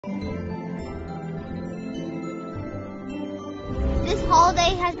This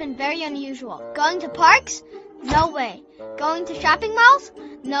holiday has been very unusual. Going to parks? No way. Going to shopping malls?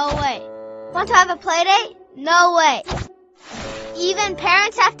 No way. Want to have a play date? No way. Even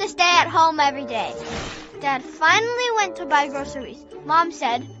parents have to stay at home every day. Dad finally went to buy groceries. Mom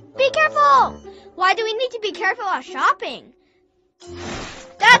said, "Be careful!" Why do we need to be careful while shopping?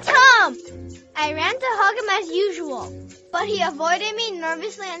 Dad's home! I ran to hug him as usual, but he avoided me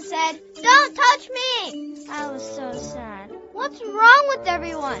nervously and said, "Don't touch me!" I was so sad. What's wrong with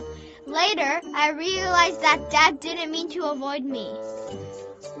everyone? Later, I realized that Dad didn't mean to avoid me.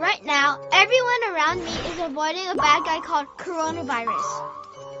 Right now, everyone around me is avoiding a bad guy called coronavirus.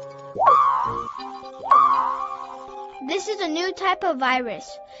 This is a new type of virus.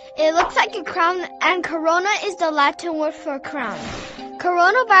 It looks like a crown, and corona is the Latin word for crown.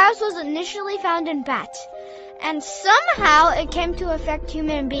 Coronavirus was initially found in bats, and somehow it came to affect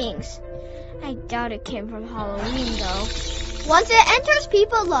human beings. I doubt it came from Halloween, though. Once it enters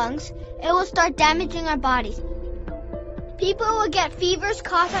people's lungs, it will start damaging our bodies. People will get fevers,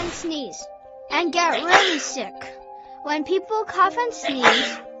 cough, and sneeze, and get really sick. When people cough and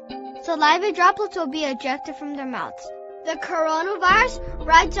sneeze, saliva droplets will be ejected from their mouths. The coronavirus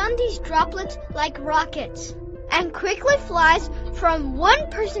rides on these droplets like rockets and quickly flies from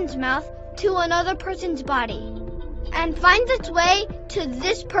one person's mouth to another person's body and finds its way to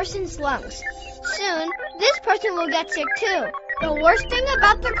this person's lungs. Soon, this person will get sick too. The worst thing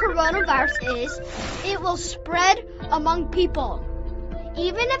about the coronavirus is it will spread among people.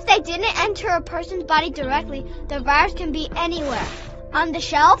 Even if they didn't enter a person's body directly, the virus can be anywhere. On the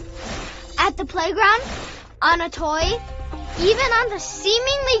shelf, at the playground, on a toy, even on the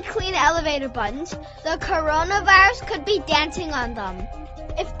seemingly clean elevator buttons, the coronavirus could be dancing on them.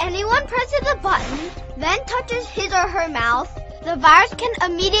 If anyone presses a button, then touches his or her mouth, the virus can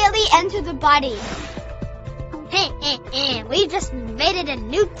immediately enter the body. We just invaded a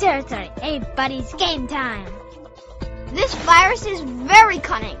new territory. Hey, buddies, game time. This virus is very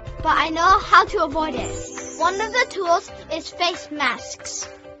cunning, but I know how to avoid it. One of the tools is face masks.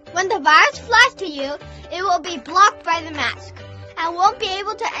 When the virus flies to you, it will be blocked by the mask and won't be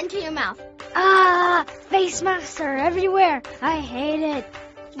able to enter your mouth. Face masks are everywhere. I hate it.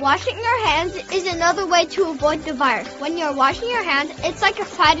 Washing your hands is another way to avoid the virus. When you're washing your hands, it's like you're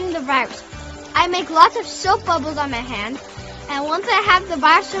fighting the virus. I make lots of soap bubbles on my hands, and once I have the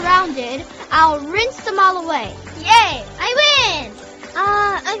virus surrounded, I'll rinse them all away. Yay! I win!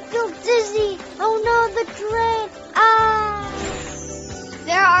 I feel dizzy. Oh no, the dread.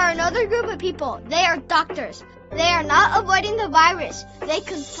 There are another group of people. They are doctors. They are not avoiding the virus. They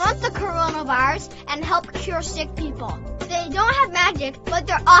confront the coronavirus and help cure sick people. They don't have magic, but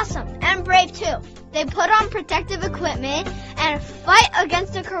they're awesome and brave too. They put on protective equipment and fight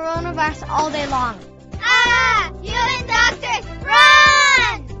against the coronavirus all day long. UN doctors,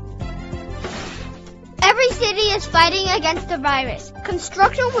 run! Every city is fighting against the virus.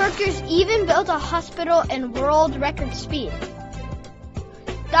 Construction workers even built a hospital in world record speed.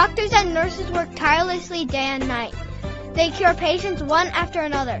 Doctors and nurses work tirelessly day and night. They cure patients one after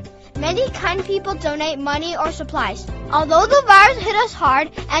another. Many kind people donate money or supplies. Although the virus hit us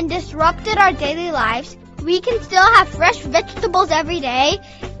hard and disrupted our daily lives, we can still have fresh vegetables every day,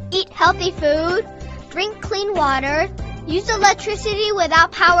 eat healthy food, drink clean water, use electricity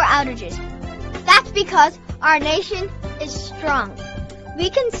without power outages. That's because our nation is strong. We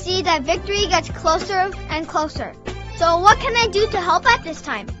can see that victory gets closer and closer. So what can I do to help at this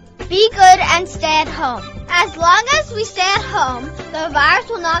time? Be good and stay at home. As long as we stay at home, the virus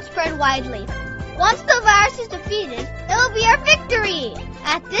will not spread widely. Once the virus is defeated, it will be our victory.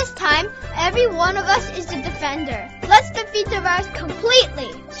 At this time, every one of us is a defender. Let's defeat the virus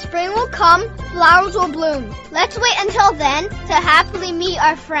completely. Spring will come, flowers will bloom. Let's wait until then to happily meet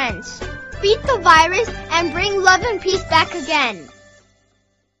our friends. Beat the virus and bring love and peace back again.